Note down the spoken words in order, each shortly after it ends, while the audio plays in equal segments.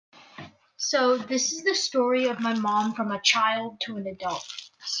So, this is the story of my mom from a child to an adult.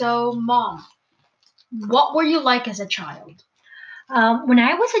 So, mom, what were you like as a child? When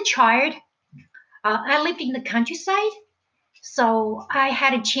I was a child, I lived in the countryside, so I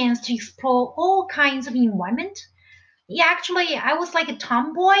had a chance to explore all kinds of environment. Yeah, actually, I was like a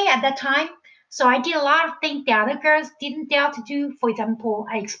tomboy at that time, so I did a lot of things the other girls didn't dare to do. For example,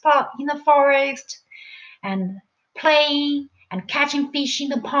 I explored in the forest and playing and catching fish in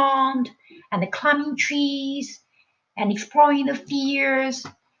the pond and climbing trees and exploring the fields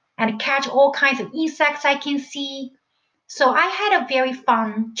and catch all kinds of insects I can see. So I had a very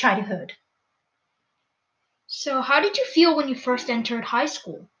fun childhood. So, how did you feel when you first entered high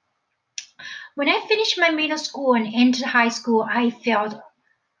school? When I finished my middle school and entered high school, I felt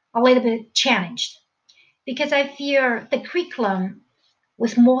a little bit challenged because I fear the curriculum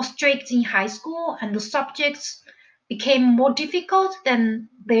was more strict in high school and the subjects became more difficult than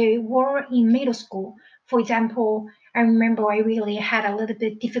they were in middle school. For example, I remember I really had a little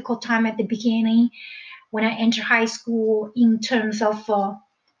bit difficult time at the beginning when I entered high school in terms of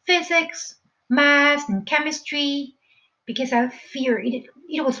physics, math, and chemistry because I fear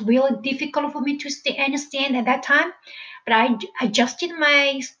it was really difficult for me to understand at that time. But I adjusted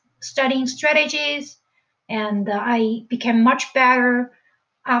my studying strategies and I became much better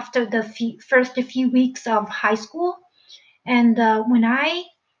after the first few weeks of high school. And when I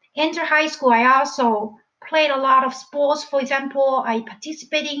entered high school, I also played a lot of sports. For example, I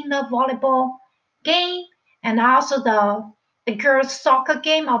participated in the volleyball game and also the girls' soccer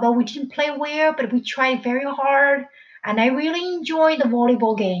game. Although we didn't play well, but we tried very hard, and I really enjoyed the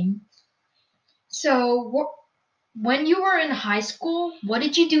volleyball game. So, when you were in high school, what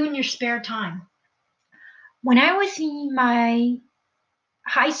did you do in your spare time? When I was in my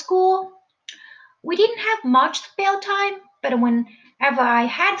high school, we didn't have much spare time, but whenever I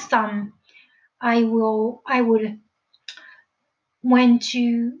had some, I would went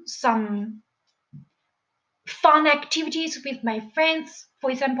to some fun activities with my friends. For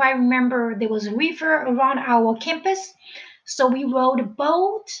example, I remember there was a river around our campus, so we rowed a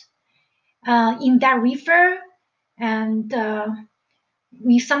boat in that river, and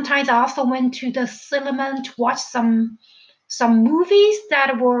we sometimes also went to the cinema to watch some movies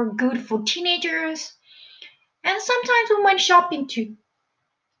that were good for teenagers, and sometimes we went shopping too.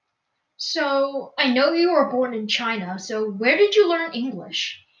 So, I know you were born in China, so where did you learn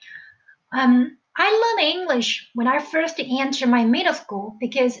English? I learned English when I first entered my middle school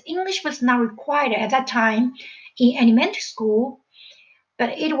because English was not required at that time in elementary school,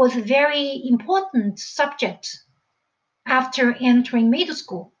 but it was a very important subject after entering middle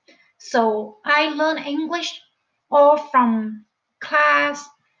school. So I learned English all from class,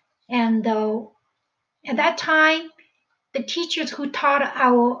 and at that time, the teachers who taught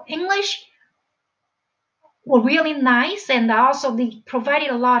our English were really nice, and also they provided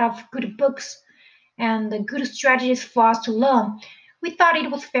a lot of good books and good strategies for us to learn. We thought it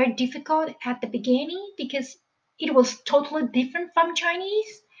was very difficult at the beginning because it was totally different from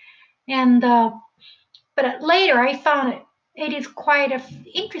Chinese, and but later I found it is quite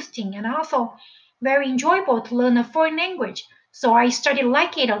interesting and also very enjoyable to learn a foreign language. So I started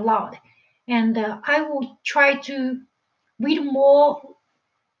liking it a lot, and I will try to read more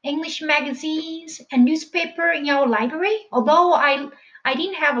English magazines and newspaper in our library. Although I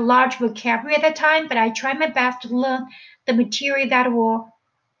didn't have a large vocabulary at that time, but I tried my best to learn the material that were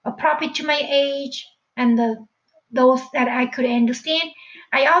appropriate to my age and those that I could understand.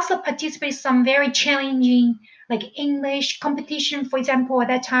 I also participated in some very challenging like English competition. For example, at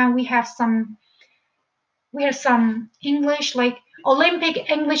that time we had some English like Olympic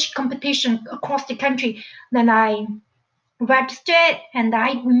English competition across the country. Then I registered and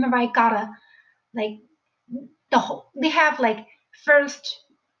I remember I got a like they have like first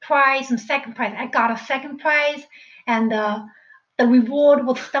prize and second prize. I got a second prize, and the reward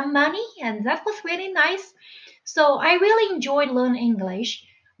was some money, and that was really nice. So I really enjoyed learning English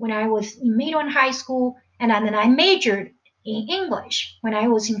when I was in middle and high school, and then I majored in English when I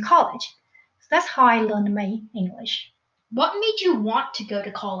was in college. So that's how I learned my English. What made you want to go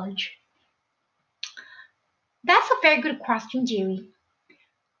to college? That's a very good question, Jerry.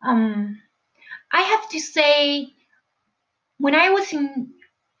 Um, I have to say, when I was in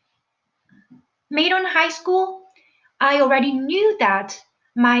middle and high school, I already knew that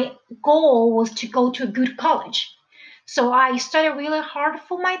my goal was to go to a good college. So I studied really hard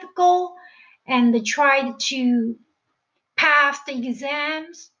for my goal and tried to pass the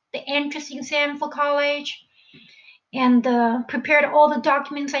exams, the entrance exam for college, and prepared all the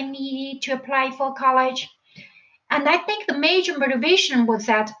documents I needed to apply for college. And I think the major motivation was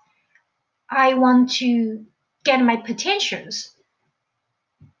that I want to get my potentials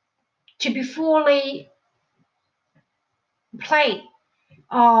to be fully played,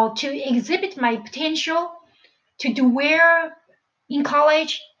 to exhibit my potential, to do well in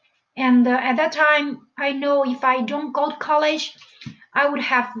college. And at that time, I know if I don't go to college, I would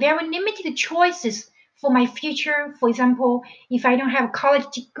have very limited choices for my future. For example, if I don't have a college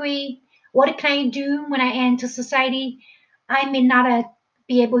degree, what can I do when I enter society? I may not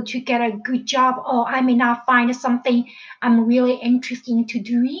be able to get a good job, or I may not find something I'm really interested into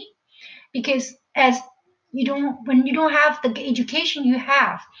doing, because as you don't when you don't have the education you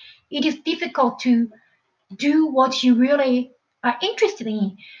have, it is difficult to do what you really are interested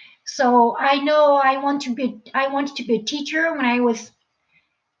in. So I know I wanted to be a teacher when I was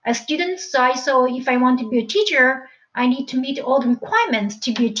a student. So I saw if I want to be a teacher, I need to meet all the requirements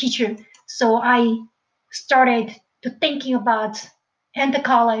to be a teacher. So I started to thinking about enter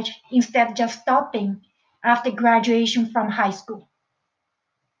college instead of just stopping after graduation from high school.